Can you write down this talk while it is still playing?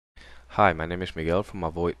Hi, my name is Miguel from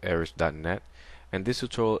avoiderrors.net, and this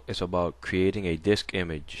tutorial is about creating a disk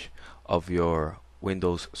image of your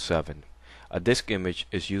Windows 7. A disk image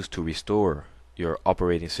is used to restore your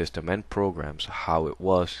operating system and programs how it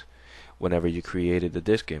was whenever you created the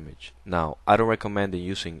disk image. Now, I don't recommend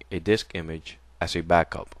using a disk image as a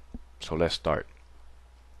backup. So let's start.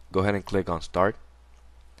 Go ahead and click on Start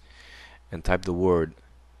and type the word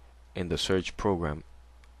in the search program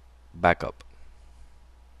backup.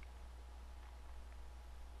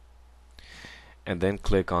 And then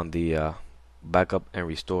click on the backup and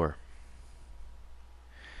restore.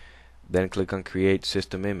 Then click on create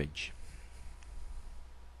system image.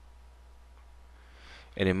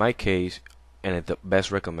 And in my case, and it's the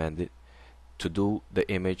best recommended, to do the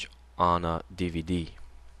image on a DVD.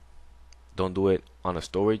 Don't do it on a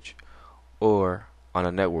storage or on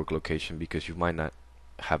a network location because you might not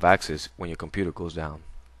have access when your computer goes down.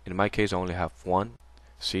 In my case, I only have one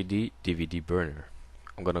CD DVD burner.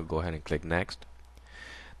 I'm gonna go ahead and click next.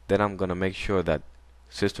 Then I'm gonna make sure that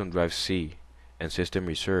System Drive C and System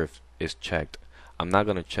Reserve is checked. I'm not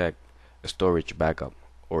gonna check a storage backup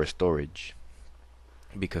or a storage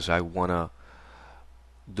because I wanna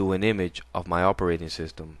do an image of my operating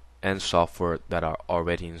system and software that are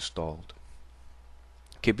already installed.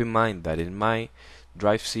 Keep in mind that in my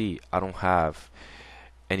Drive C I don't have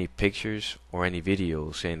any pictures or any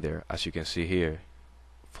videos in there. As you can see here,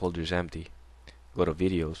 folder is empty. Go to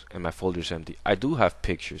videos and my folder is empty. I do have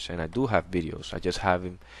pictures and I do have videos. I just have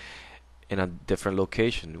them in a different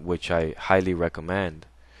location, which I highly recommend.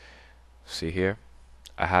 See here,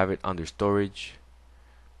 I have it under storage,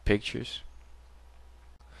 pictures,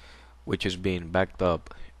 which is being backed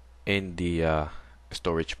up in the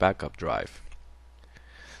storage backup drive.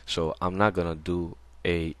 So I'm not gonna do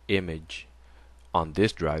a image on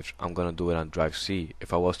this drive. I'm gonna do it on Drive C.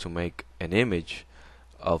 If I was to make an image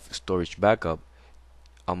of storage backup,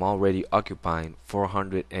 I'm already occupying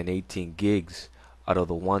 418 gigs out of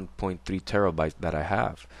the 1.3 terabytes that I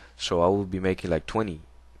have. So I will be making like 20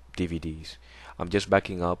 DVDs. I'm just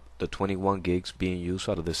backing up the 21 gigs being used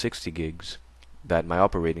out of the 60 gigs that my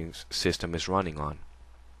operating system is running on,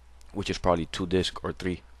 which is probably 2 discs or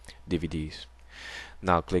 3 DVDs.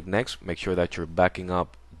 Now click next. Make sure that you're backing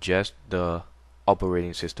up just the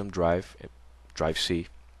operating system drive. Drive C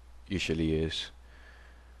usually is.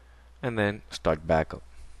 And then start backup.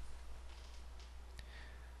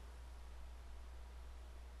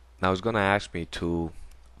 Now it's gonna ask me to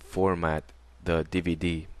format the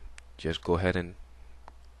DVD. Just go ahead and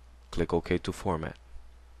click OK to format.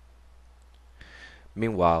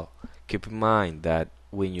 Meanwhile, keep in mind that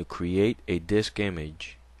when you create a disk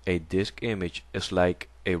image is like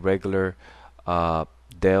a regular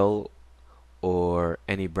Dell or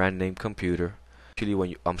any brand name computer. Usually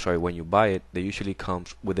when you buy it, they usually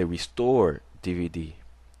comes with a restore DVD.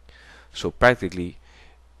 So practically,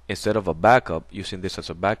 instead of a backup, using this as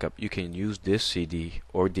a backup, you can use this CD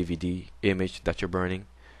or DVD image that you're burning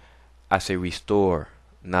as a restore,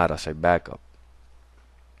 not as a backup.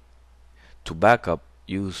 To backup,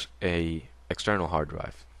 use a external hard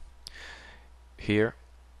drive. Here,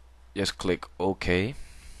 just click OK.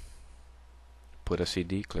 Put a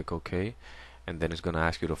CD, click OK, and then it's going to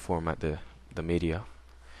ask you to format the media,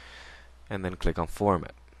 and then click on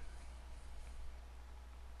format.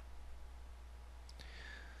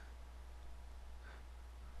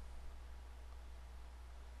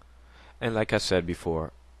 And like I said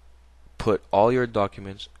before, put all your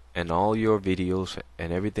documents and all your videos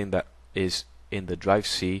and everything that is in the Drive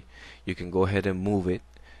C. You can go ahead and move it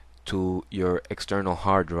to your external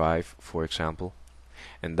hard drive, for example,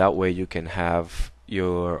 and that way you can have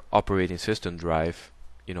your operating system drive,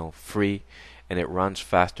 free, and it runs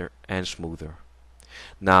faster and smoother.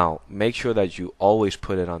 Now make sure that you always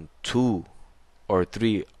put it on 2 or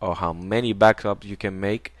 3 or how many backups you can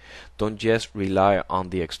make. Don't just rely on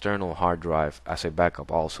the external hard drive as a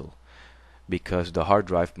backup also, because the hard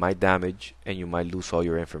drive might damage and you might lose all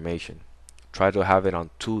your information. Try to have it on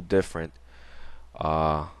 2 different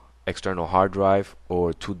external hard drive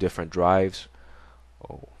or 2 different drives.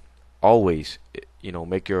 Always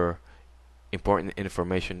make your important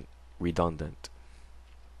information redundant.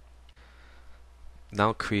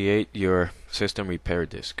 Now create your system repair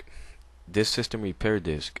disk. This system repair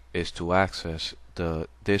disk is to access the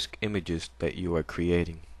disk images that you are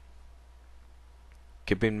creating.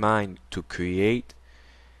 Keep in mind to create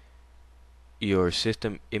your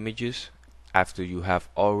system images after you have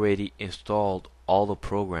already installed all the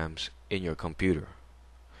programs in your computer.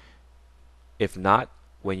 If not,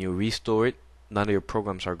 when you restore it, none of your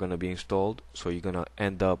programs are going to be installed, so you're going to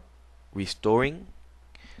end up restoring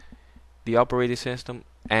the operating system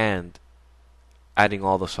and adding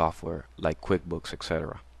all the software like QuickBooks,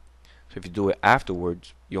 etc. So if you do it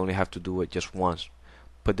afterwards, you only have to do it just once.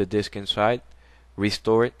 Put the disk inside,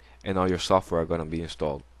 restore it, and all your software are going to be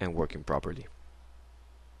installed and working properly.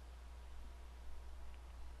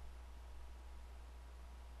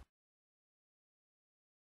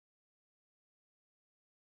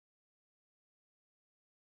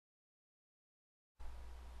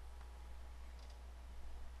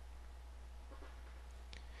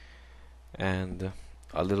 And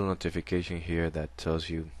a little notification here that tells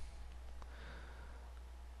you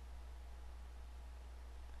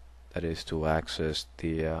that is to access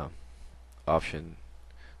the option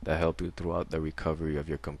that help you throughout the recovery of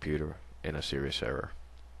your computer in a serious error.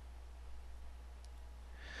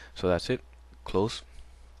 So that's it. Close.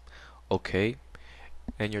 Okay.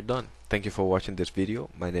 And you're done. Thank you for watching this video.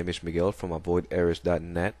 My name is Miguel from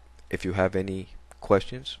avoiderrors.net. If you have any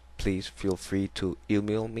questions, please feel free to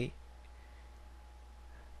email me.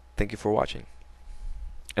 Thank you for watching.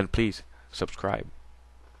 And please subscribe.